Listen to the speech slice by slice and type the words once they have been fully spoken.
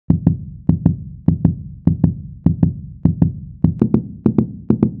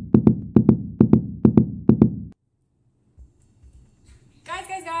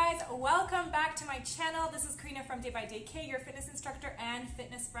my channel. This is Karina from Day by Day K, your fitness instructor and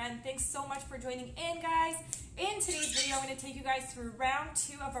fitness friend. Thanks so much for joining in, guys. In today's video, I'm going to take you guys through round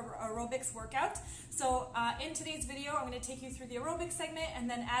 2 of our aerobics workout. So in today's video, I'm going to take you through the aerobics segment, and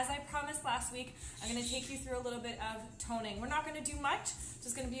then as I promised last week, I'm going to take you through a little bit of toning. We're not going to do much,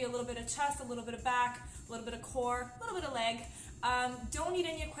 just going to be a little bit of chest, a little bit of back, a little bit of core, a little bit of leg. Don't need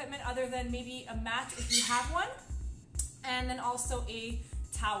any equipment other than maybe a mat if you have one, and then also a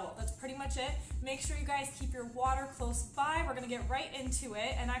towel. That's pretty much it. Make sure you guys keep your water close by. We're going to get right into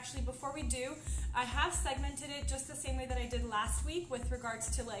it. And actually, before we do, I have segmented it just the same way that I did last week with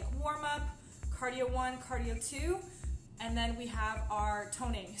regards to like warm up, cardio 1, cardio 2, and then we have our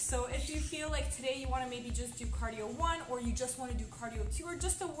toning. So if you feel like today you want to maybe just do cardio 1, or you just want to do cardio 2, or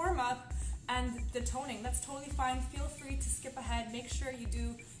just a warm up and the toning, that's totally fine. Feel free to skip ahead. Make sure you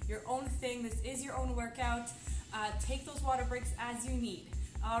do your own thing. This is your own workout. Take those water breaks as you need.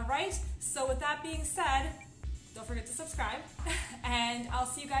 All right, so with that being said, don't forget to subscribe, and I'll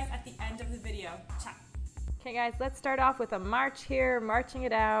see you guys at the end of the video. Ciao. Okay guys, let's start off with a march here, marching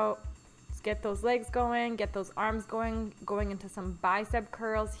it out. Let's get those legs going, get those arms going into some bicep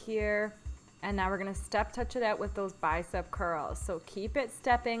curls here. And now we're gonna step touch it out with those bicep curls. So keep it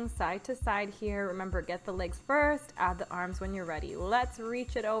stepping side to side here. Remember, get the legs first, add the arms when you're ready. Let's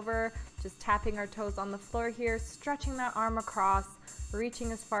reach it over, just tapping our toes on the floor here, stretching that arm across,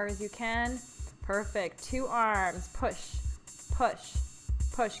 reaching as far as you can. Perfect. 2 arms. Push, push,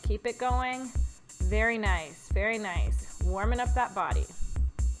 push. Keep it going. Very nice, very nice. Warming up that body.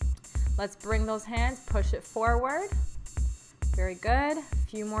 Let's bring those hands, push it forward. Very good. A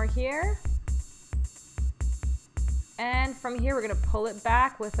few more here. And from here, we're going to pull it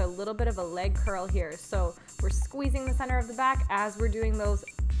back with a little bit of a leg curl here. So we're squeezing the center of the back as we're doing those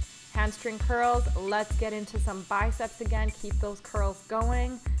hamstring curls. Let's get into some biceps again. Keep those curls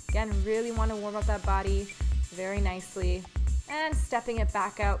going. Again, really want to warm up that body very nicely. And stepping it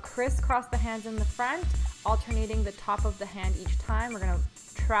back out, crisscross the hands in the front, alternating the top of the hand each time. We're going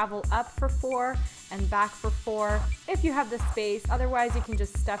to travel up for 4 and back for 4 if you have the space. Otherwise, you can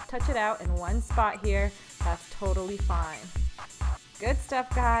just step touch it out in one spot here. That's totally fine. Good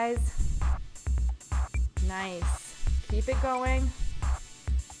stuff, guys. Nice. Keep it going.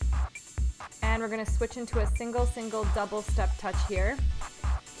 And we're going to switch into a single, double step touch here.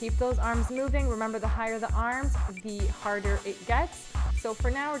 Keep those arms moving. Remember, the higher the arms, the harder it gets. So for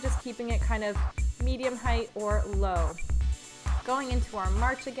now, we're just keeping it kind of medium height or low. Going into our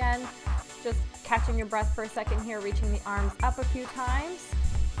march again, just catching your breath for a second here, reaching the arms up a few times.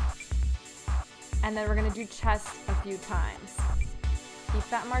 And then we're going to do chest a few times. Keep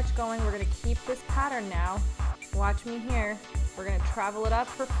that march going. We're going to keep this pattern now. Watch me here. We're going to travel it up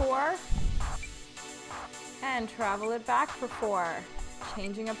for 4 and travel it back for 4.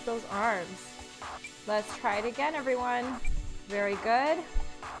 Changing up those arms. Let's try it again, everyone. Very good.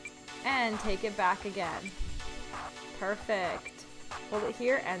 And take it back again. Perfect. Hold it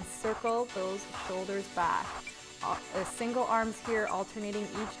here and circle those shoulders back. Single arms here, alternating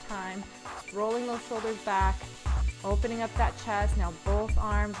each time. Just rolling those shoulders back. Opening up that chest. Now both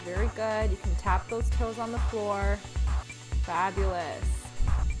arms. Very good. You can tap those toes on the floor. Fabulous.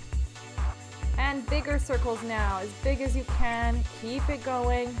 And bigger circles now, as big as you can. Keep it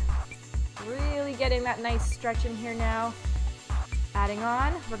going. Really getting that nice stretch in here now. Adding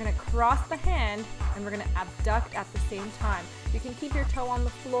on, we're going to cross the hand and we're going to abduct at the same time. You can keep your toe on the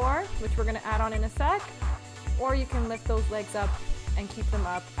floor, which we're going to add on in a sec, or you can lift those legs up and keep them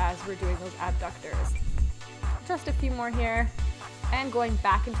up as we're doing those abductors. Just a few more here, and going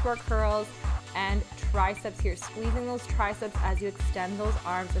back into our curls and triceps here, squeezing those triceps as you extend those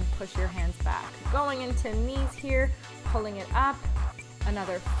arms and push your hands back. Going into knees here, pulling it up.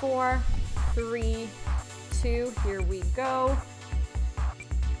 Another 4, 3, 2, here we go.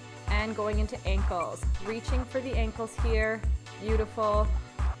 And going into ankles, reaching for the ankles here. Beautiful.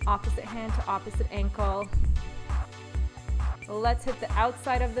 Opposite hand to opposite ankle. Let's hit the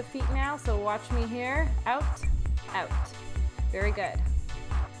outside of the feet now, so watch me here. Out, out. Very good.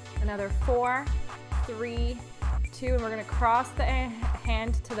 Another 4, 3, 2, and we're going to cross the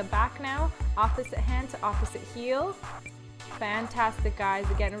hand to the back now. Opposite hand to opposite heel. Fantastic, guys.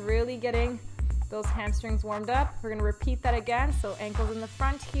 Again, really getting those hamstrings warmed up. We're going to repeat that again. So ankles in the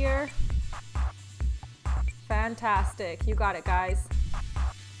front here. Fantastic. You got it, guys.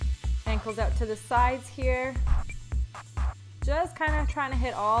 Ankles out to the sides here. Just kind of trying to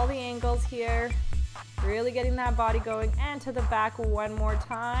hit all the angles here. Really getting that body going, and to the back one more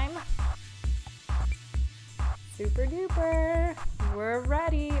time. Super duper. We're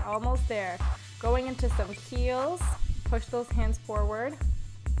ready. Almost there. Going into some heels. Push those hands forward.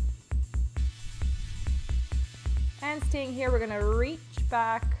 And staying here, we're gonna reach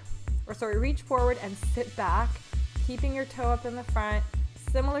forward and sit back, keeping your toe up in the front,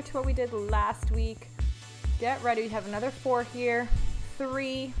 similar to what we did last week. Get ready, we have another 4 here.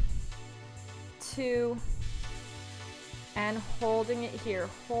 3, 2, and holding it here.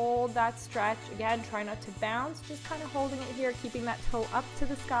 Hold that stretch. Again, try not to bounce, just kind of holding it here, keeping that toe up to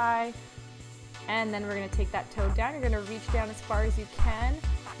the sky. And then we're gonna take that toe down. You're gonna reach down as far as you can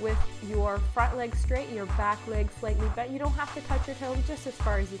with your front leg straight, your back leg slightly bent. You don't have to touch your toe, just as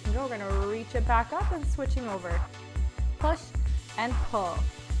far as you can go. We're gonna reach it back up and switching over. Push and pull.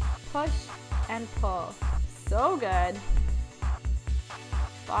 Push and pull. So good.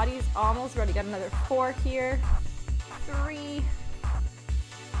 Body's almost ready. Got another 4 here. 3,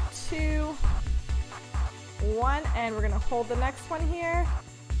 2, 1, and we're gonna hold the next one here.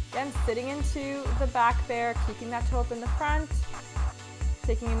 Again, sitting into the back there, keeping that toe up in the front,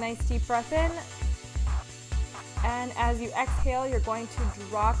 taking a nice deep breath in, and as you exhale, you're going to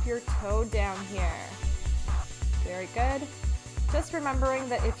drop your toe down here. Very good. Just remembering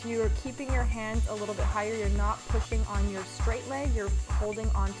that if you're keeping your hands a little bit higher, you're not pushing on your straight leg, you're holding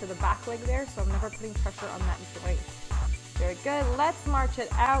onto the back leg there, so I'm never putting pressure on that joint. Very good. Let's march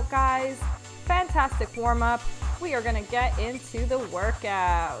it out, guys. Fantastic warm-up. We are gonna get into the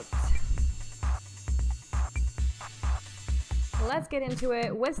workout. Let's get into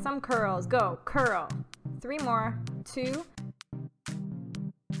it with some curls. Go, curl. 3 more. 2.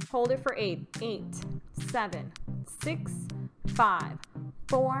 Hold it for 8. 8, 7, 6, 5,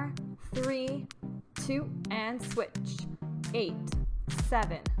 4, 3, 2, and switch. 8,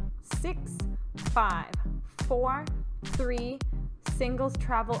 7, 6, 5, 4, 3, singles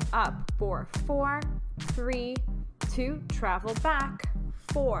travel up. 4, 4, 3, 2, travel back.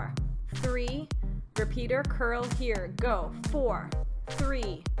 4, 3, repeater, curl here. Go. 4,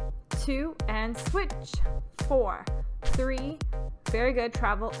 3, 2, and switch. 4, 3, very good,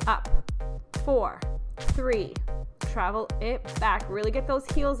 travel up. 4, 3, travel it back. Really get those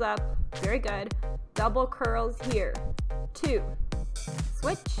heels up. Very good. Double curls here. 2,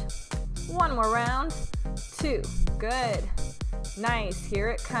 switch. 1 more round. 2, good. Nice, here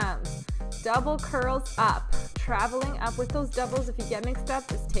it comes. Double curls up. Traveling up with those doubles. If you get mixed up,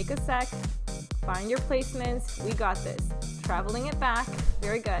 just take a sec. Find your placements. We got this. Traveling it back.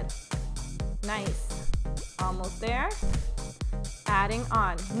 Very good. Nice. Almost there. Adding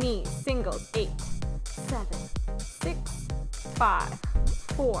on. Knees, singles. 8, 7, 6, 5,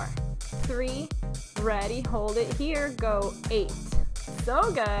 4, 3. Ready. Hold it here. Go. 8.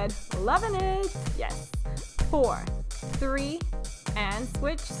 So good. Loving it. Yes. 4, 3, and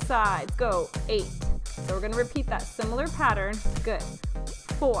switch sides. Go. 8. So we're going to repeat that similar pattern. Good.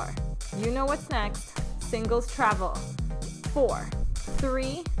 4. You know what's next. Singles travel. 4,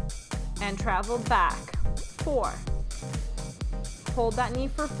 3, and travel back. 4. Hold that knee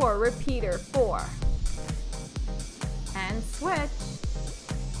for 4. Repeater. 4. And switch.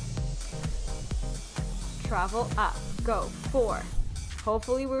 Travel up. Go. 4.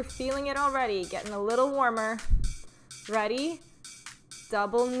 Hopefully we're feeling it already. Getting a little warmer. Ready?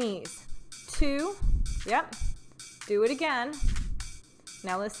 Double knees. 2. Yep. Do it again.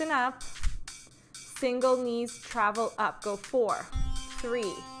 Now listen up. Single knees travel up. Go. 4,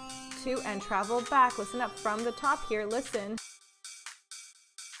 3, 2, and travel back. Listen up from the top here. Listen.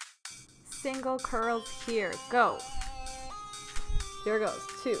 Single curls here. Go. Here goes.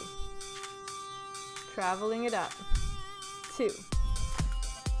 2. Traveling it up. 2.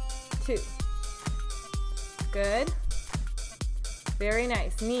 2. Good. Very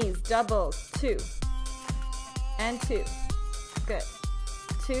nice. Knees, doubles. 2. And 2. Good.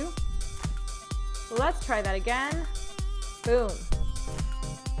 2. Let's try that again. Boom.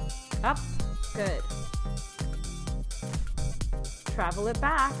 Up. Good. Travel it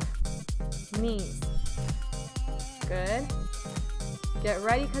back. Knees. Good. Get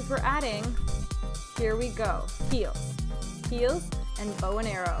ready because we're adding. Here we go. Heels. Heels and bow and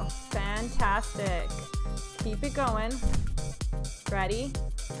arrow. Fantastic. Keep it going. Ready?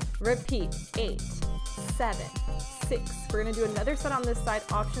 Repeat. 8, 7, 6. We're going to do another set on this side.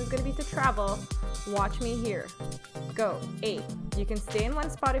 Option is going to be to travel. Watch me here. Go. 8. You can stay in one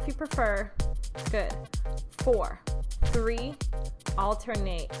spot if you prefer. Good. 4, 3,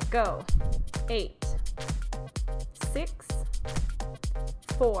 alternate. Go. 8, 6,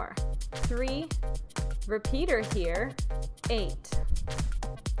 4, 3, repeater here. 8,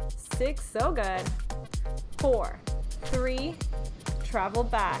 6, so good. 4, 3, travel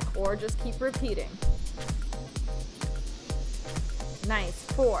back, or just keep repeating. Nice.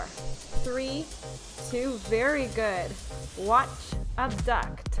 4, 3, 2, very good. Watch,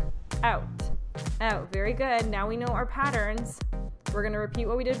 abduct, out, out. Very good. Now we know our patterns. We're going to repeat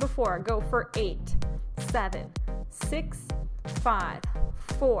what we did before. Go for 8, 7, 6, 5,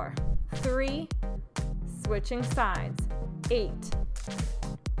 4, 3, switching sides, 8.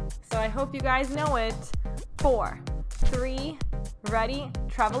 So I hope you guys know it. 4, 3, ready,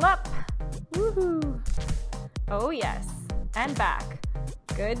 travel up. Woohoo. Oh yes, and back.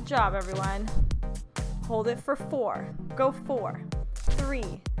 Good job, everyone. Hold it for 4. Go 4, 3,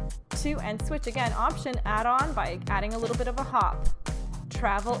 2, and switch again. Option add on by adding a little bit of a hop.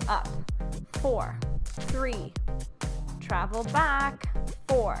 Travel up, 4, 3, travel back,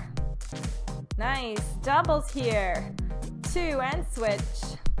 4. Nice, doubles here. 2 and switch.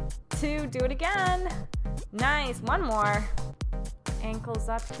 2, do it again. Nice, one more. Ankles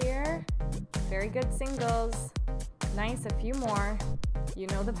up here. Very good, singles. Nice, a few more. You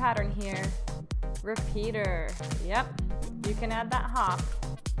know the pattern here. Repeater. Yep, you can add that hop.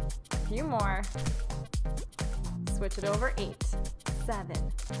 A few more. Switch it over. 8,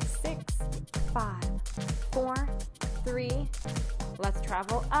 7, 6, 5, 4, 3. Let's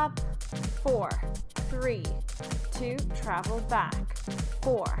travel up. 4, 3, 2, travel back.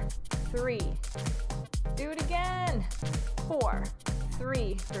 4, 3. Do it again. 4,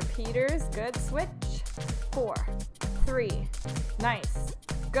 3. Repeaters. Good. Switch. 4, 3. Nice.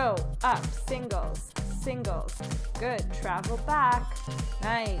 Go up. Singles. Singles. Good. Travel back.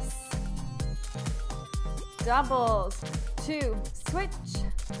 Nice. Doubles. 2. Switch.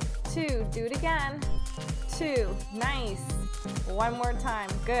 2. Do it again. 2. Nice. One more time.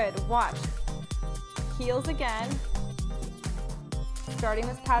 Good. Watch. Heels again. Starting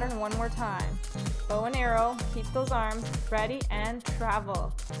this pattern one more time. Bow and arrow. Keep those arms ready and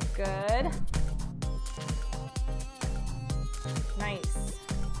travel. Good. Nice.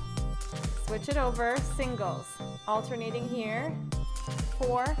 Switch it over. Singles. Alternating here.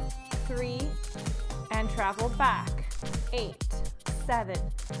 4, 3, and travel back. 8, 7,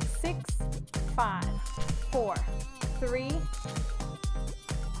 6, 5, 4, 3.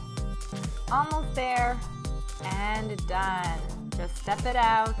 Almost there. And done. Just step it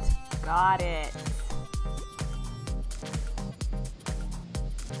out. Got it.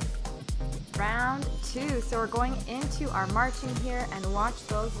 Round 2. So we're going into our marching here, and watch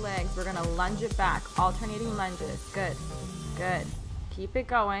those legs. We're gonna lunge it back, alternating lunges. Good, good. Keep it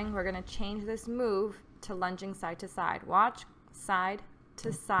going. We're gonna change this move to lunging side to side. Watch, side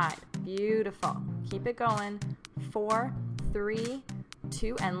to side. Beautiful. Keep it going. 4, 3,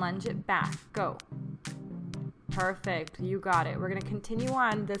 2, and lunge it back. Go. Perfect. You got it. We're going to continue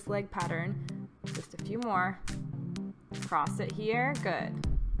on this leg pattern. Just a few more. Cross it here. Good.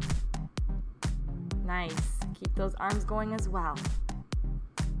 Nice. Keep those arms going as well.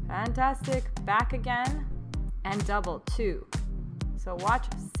 Fantastic. Back again. And double. 2. So watch.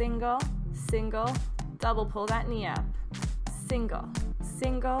 Single, single, double. Pull that knee up. Single,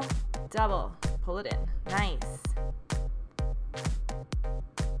 single, double. Pull it in. Nice.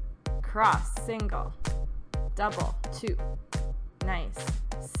 Cross. Single. Double. 2. Nice.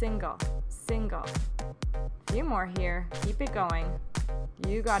 Single. Single. A few more here. Keep it going.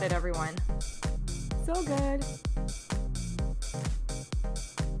 You got it, everyone. So good.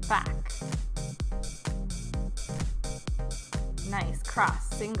 Back. Nice.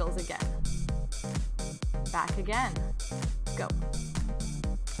 Cross. Singles again. Back again. Go.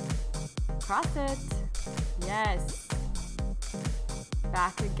 Cross it. Yes.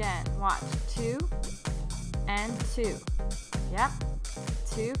 Back again. Watch. 2. And 2. Yep.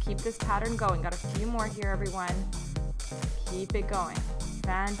 2. Keep this pattern going. Got a few more here, everyone. Keep it going.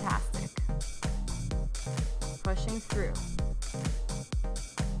 Fantastic. Pushing through.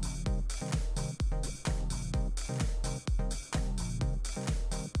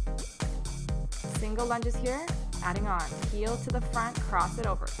 Single lunges here. Adding on. Heel to the front. Cross it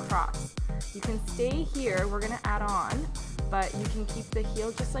over. Cross. You can stay here. We're going to add on. But you can keep the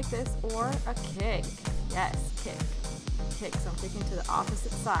heel just like this, or a kick. Yes, kick. Kick. So I'm kicking to the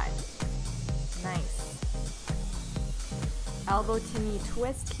opposite side. Nice. Elbow to knee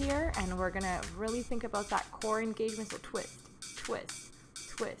twist here, and we're gonna really think about that core engagement. So twist, twist,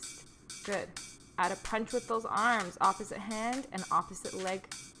 twist. Good. Add a punch with those arms. Opposite hand and opposite leg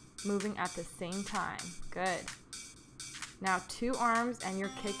moving at the same time. Good. Now 2 arms and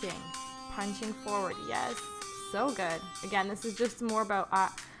you're kicking. Punching forward. Yes. So good. Again, this is just more about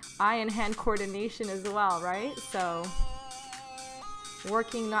eye and hand coordination as well, right? So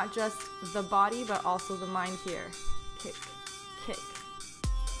working not just the body, but also the mind here. Kick, kick.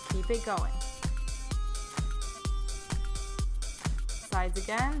 Keep it going. Sides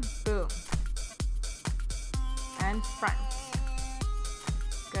again. Boom. And front.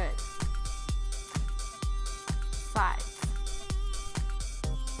 Good. sides,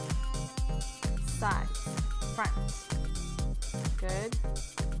 sides, front. Good.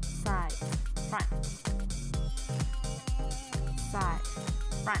 Side, front. Side,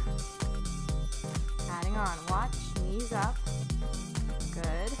 front. Adding on. Watch. Knees up.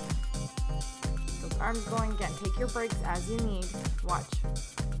 Good. Those arms going again. Take your breaks as you need. Watch.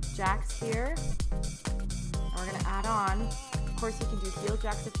 Jacks here. And we're going to add on. Of course, you can do heel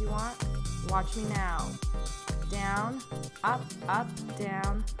jacks if you want. Watch me now. Down, up, up,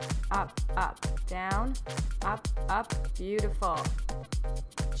 down, up, down, up. Beautiful.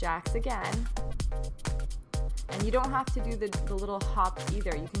 Jacks again. And you don't have to do the little hop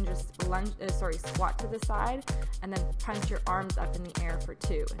either. You can just squat to the side and then punch your arms up in the air for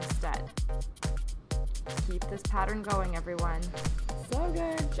 2 instead. Keep this pattern going, everyone. So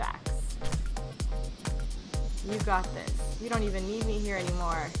good. Jacks. You got this. You don't even need me here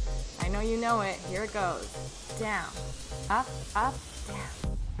anymore. I know you know it. Here it goes. Down, up,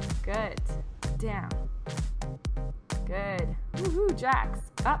 down. Good. Down. Good. Woohoo, jacks.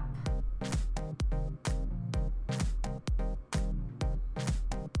 Up.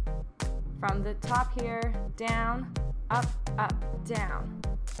 From the top here, down, up, down,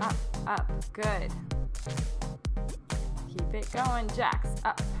 up. Good. Keep it going, jacks.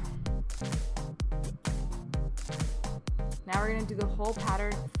 Up. Now we're going to do the whole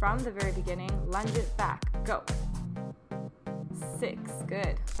pattern from the very beginning. Lunge it back. Go. 6.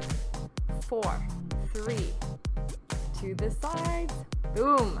 Good. 4, 3. To the sides.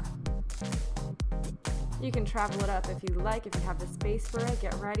 Boom. You can travel it up if you like, if you have the space for it.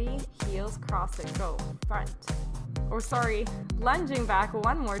 Get ready. Heels, cross it. Go. Front. Or sorry, lunging back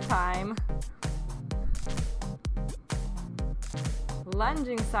one more time.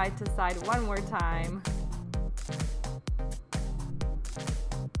 Lunging side to side one more time.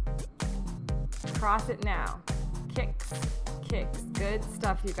 Cross it now. Kicks, kicks. Good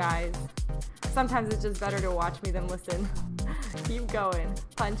stuff, you guys. Sometimes it's just better to watch me than listen. Keep going.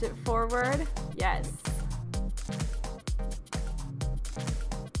 Punch it forward. Yes.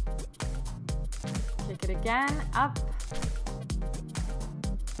 Kick it again. Up.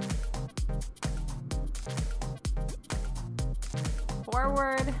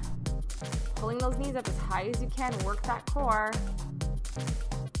 Forward. Pulling those knees up as high as you can. Work that core.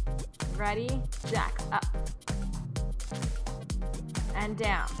 Ready? Jacks. Up. And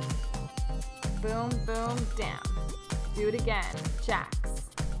down. Boom, boom, down. Do it again. Jacks.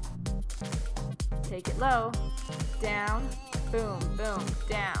 Take it low. Down. Boom, boom,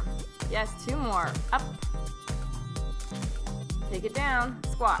 down. Yes, 2 more. Up. Take it down.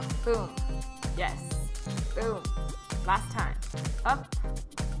 Squat. Boom. Yes. Boom. Last time. Up.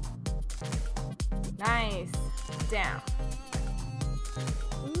 Nice. Down.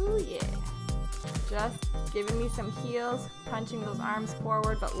 Ooh, yeah. Just giving me some heels, punching those arms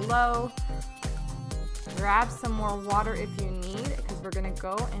forward but low. Grab some more water if you need, because we're going to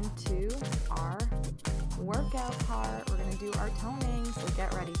go into our workout part. We're going to do our toning, so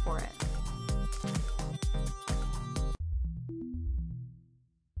get ready for it.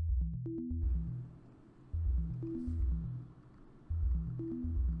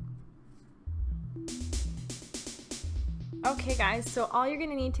 Okay guys, so all you're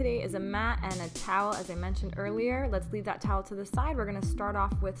gonna need today is a mat and a towel, as I mentioned earlier. Let's leave that towel to the side. We're gonna start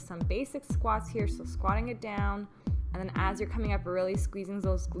off with some basic squats here, so squatting it down, and then as you're coming up, really squeezing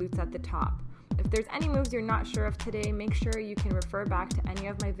those glutes at the top. If there's any moves you're not sure of today, make sure you can refer back to any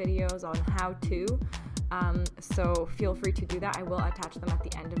of my videos on how to, so feel free to do that. I will attach them at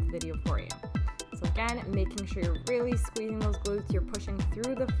the end of the video for you. So again, making sure you're really squeezing those glutes. You're pushing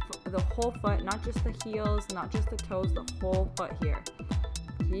through the whole foot, not just the heels, not just the toes, the whole foot here.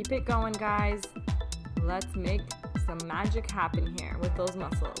 Keep it going, guys. Let's make some magic happen here with those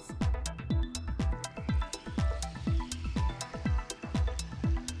muscles.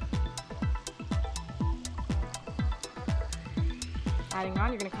 Adding on,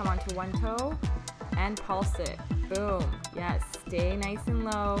 you're gonna come onto one toe and pulse it. Boom. Yes, stay nice and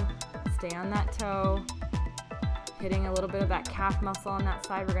low. Stay on that toe, hitting a little bit of that calf muscle on that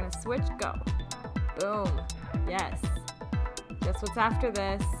side. We're gonna switch, go. Boom, yes. Guess what's after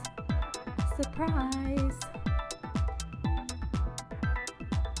this? Surprise.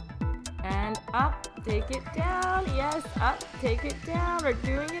 And up, take it down. Yes, up, take it down. We're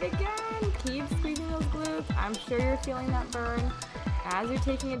doing it again. Keep squeezing those glutes. I'm sure you're feeling that burn. As you're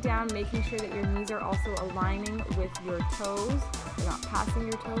taking it down, making sure that your knees are also aligning with your toes. You're not passing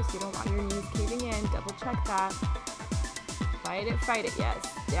your toes, so you don't want your knees caving in. Double check that. Fight it,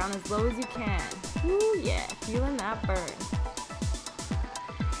 yes. Down as low as you can. Ooh, yeah, feeling that burn.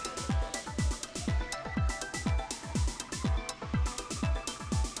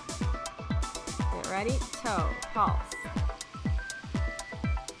 Ready? Toe, pulse.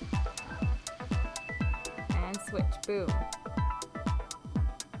 And switch, boom.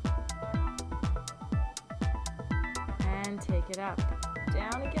 And take it up.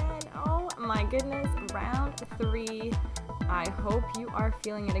 Down again. Oh my goodness, round 3. I hope you are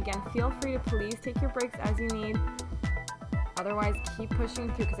feeling it. Again, feel free to please take your breaks as you need. Otherwise, keep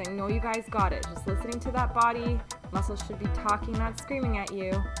pushing through because I know you guys got it. Just listening to that body. Muscles should be talking, not screaming at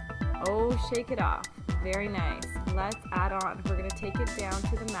you. Oh, shake it off. Very nice. Let's add on. We're going to take it down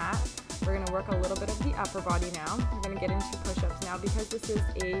to the mat. We're going to work a little bit of the upper body now. We're going to get into push-ups now because this is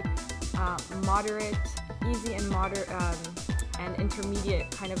a moderate, easy and moderate and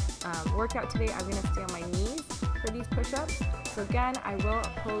intermediate kind of workout today. I'm going to stay on my knees for these push-ups. So again, I will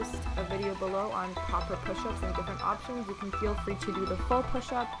post a video below on proper push-ups and different options. You can feel free to do the full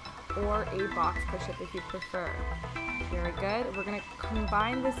push-up or a box push-up if you prefer. Very good. We're going to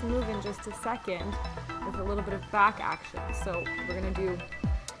combine this move in just a second with a little bit of back action. So we're going to do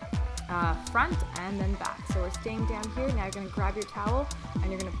front and then back. So we're staying down here. Now you're going to grab your towel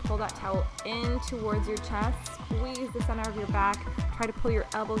and you're going to pull that towel in towards your chest. Squeeze the center of your back. Try to pull your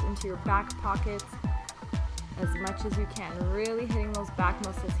elbows into your back pockets as much as you can. Really hitting those back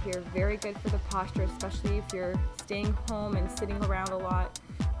muscles here. Very good for the posture, especially if you're staying home and sitting around a lot.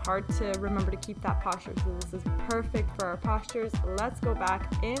 Hard to remember to keep that posture. So this is perfect for our postures. Let's go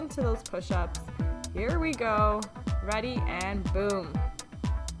back into those push-ups. Here we go. Ready and boom.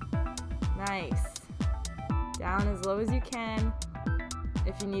 Nice. Down as low as you can.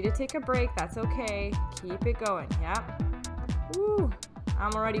 If you need to take a break, that's okay. Keep it going. Yep. Woo.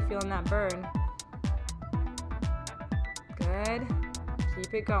 I'm already feeling that burn. Good.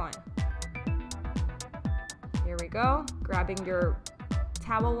 Keep it going. Here we go. Grabbing your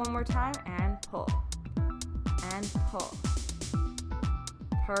towel one more time and pull. And pull.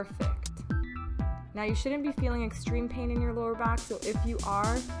 Perfect. Now you shouldn't be feeling extreme pain in your lower back, so if you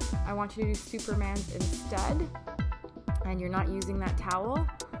are, I want you to do Supermans instead, and you're not using that towel.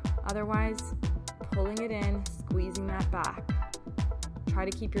 Otherwise, pulling it in, squeezing that back. Try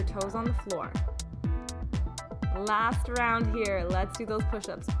to keep your toes on the floor. Last round here. Let's do those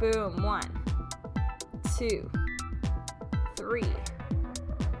push-ups. Boom. 1, 2, 3,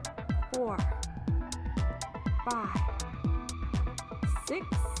 4, 5, 6,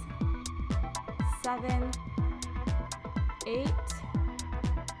 7, 8,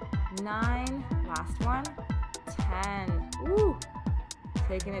 9, last one, 10. Woo!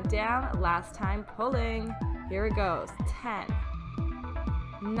 Taking it down, last time pulling. Here it goes. 10,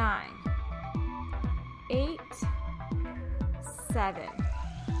 9, 8, 7,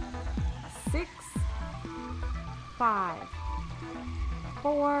 6, 5,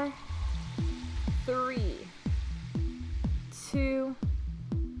 4, 3, 2,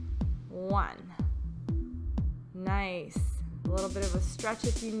 1. Nice. A little bit of a stretch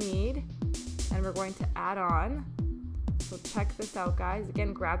if you need. And we're going to add on. So check this out, guys.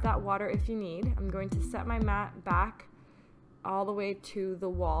 Again, grab that water if you need. I'm going to set my mat back all the way to the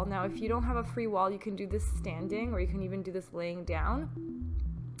wall. Now, if you don't have a free wall, you can do this standing, or you can even do this laying down.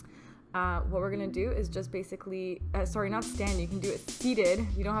 What we're going to do is just basically, not standing, you can do it seated.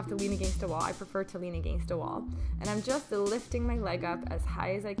 You don't have to lean against a wall. I prefer to lean against a wall. And I'm just lifting my leg up as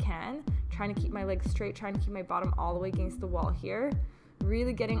high as I can, trying to keep my legs straight, trying to keep my bottom all the way against the wall here.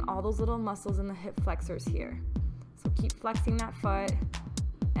 Really getting all those little muscles in the hip flexors here. So keep flexing that foot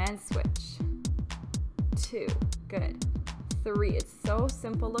and switch. 2, good. 3, it's so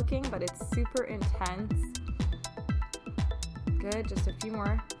simple looking, but it's super intense. Good, just a few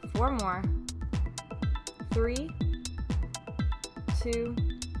more. 4 more. 3, 2,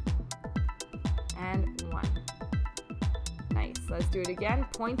 and 1. Nice, let's do it again.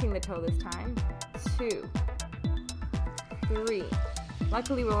 Pointing the toe this time. 2, 3.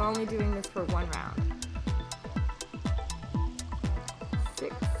 Luckily, we're only doing this for 1 round.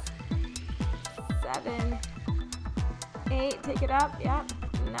 6, 7, 8, take it up, yep,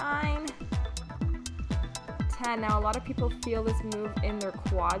 9, 10. Now a lot of people feel this move in their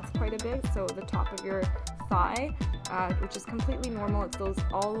quads quite a bit, so the top of your thigh, which is completely normal. It's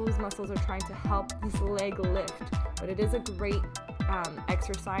all those muscles are trying to help this leg lift, but it is a great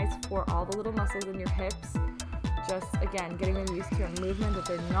exercise for all the little muscles in your hips. Just again, getting them used to a movement that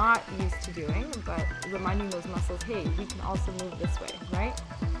they're not used to doing, but reminding those muscles, hey, we can also move this way, right?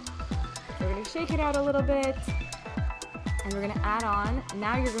 So we're going to shake it out a little bit. And we're going to add on,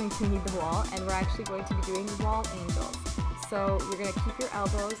 now you're going to need the wall, and we're actually going to be doing wall angles. So you're going to keep your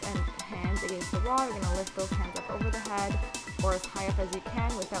elbows and hands against the wall. You're going to lift those hands up over the head or as high up as you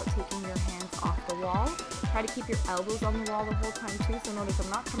can without taking your hands off the wall. Try to keep your elbows on the wall the whole time too. So notice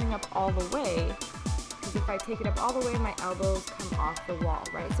I'm not coming up all the way. because if I take it up all the way, my elbows come off the wall,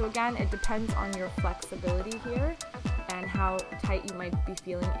 right? So again, it depends on your flexibility here and how tight you might be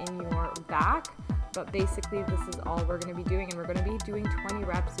feeling in your back. But basically, this is all we're going to be doing, and we're going to be doing 20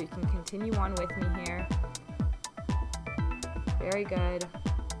 reps, so you can continue on with me here. Very good.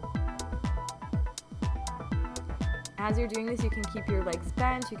 As you're doing this, you can keep your legs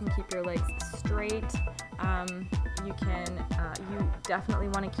bent, you can keep your legs straight. You definitely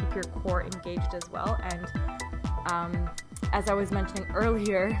want to keep your core engaged as well. And as I was mentioning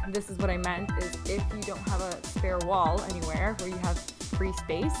earlier, this is what I meant, is if you don't have a spare wall anywhere where you have free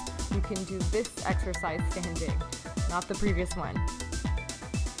space, you can do this exercise standing, not the previous one.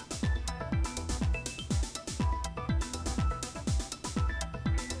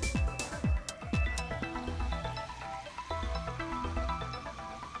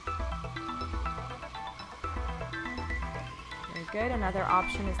 Good. Another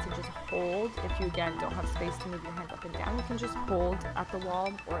option is to just hold. If you again don't have space to move your hands up and down, you can just hold at the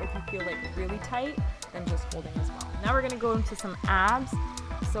wall, or if you feel like really tight, then just holding as well. Now we're going to go into some abs.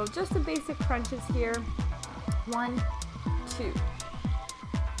 So just the basic crunches here. 1, 2,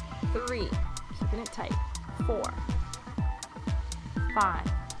 3, keeping it tight. 4,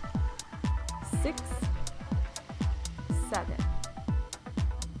 5, 6, 7,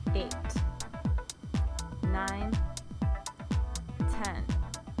 8, 9, 10,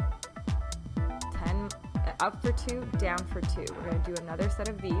 up for 2, down for 2. We're going to do another set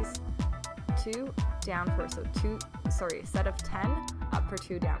of these. 2, down for, so set of 10, up for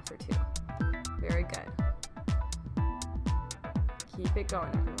 2, down for 2. Very good. Keep it going,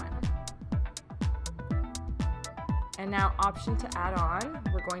 everyone. And now, option to add on,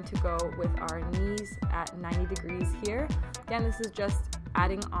 we're going to go with our knees at 90 degrees here. Again, this is just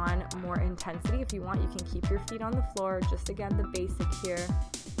adding on more intensity. If you want, you can keep your feet on the floor. Just again, the basic here.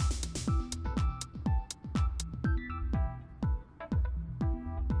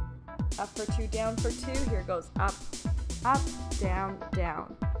 Up for 2, down for 2. Here goes up, up, down,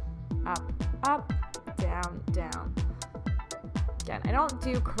 down, up, down, down. Again, I don't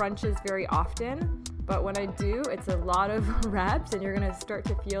do crunches very often, but when I do, it's a lot of reps, and you're gonna start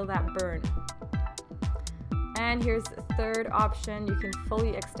to feel that burn. And here's the third option. You can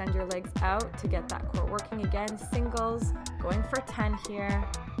fully extend your legs out to get that core working. Again, singles, going for 10 here.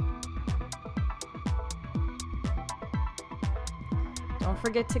 Don't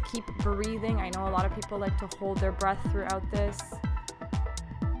forget to keep breathing. I know a lot of people like to hold their breath throughout this.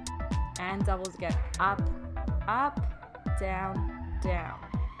 And doubles again. Up, up, down, down.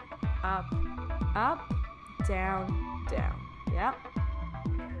 Up, up, down, down. Yep.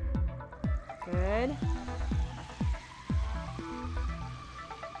 Good.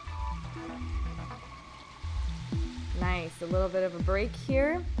 Nice, a little bit of a break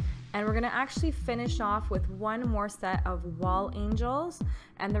here. And we're gonna actually finish off with one more set of wall angels.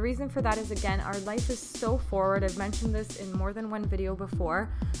 And the reason for that is, again, our life is so forward. I've mentioned this in more than one video before.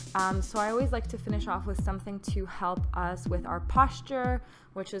 So I always like to finish off with something to help us with our posture,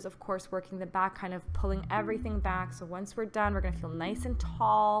 which is of course working the back, kind of pulling everything back. So once we're done, we're gonna feel nice and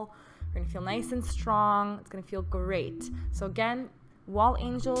tall. We're gonna feel nice and strong. It's gonna feel great. So again, wall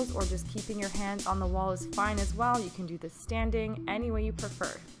angels or just keeping your hands on the wall is fine as well. You can do this standing, any way you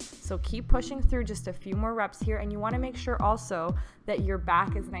prefer. So keep pushing through, just a few more reps here, and you want to make sure also that your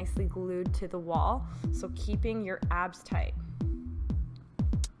back is nicely glued to the wall, so keeping your abs tight.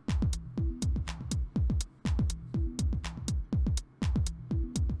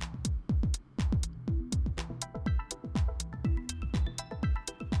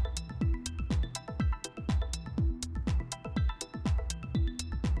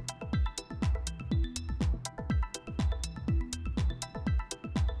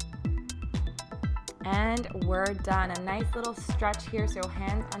 And we're done. A nice little stretch here. So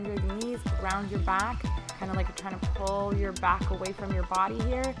hands under the knees, round your back, kind of like you're trying to pull your back away from your body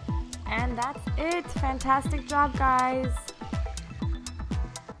here. And that's it. Fantastic job, guys.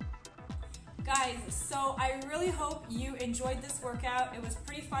 Guys, so I really hope you enjoyed this workout. It was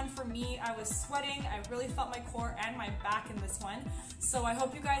pretty fun for me. I was sweating. I really felt my core and my back in this one. So I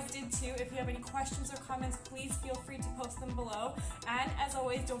hope you guys did too. If you have any questions or comments, please feel free to post them below. And as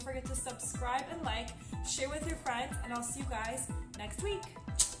always, don't forget to subscribe and like, share with your friends, and I'll see you guys next week.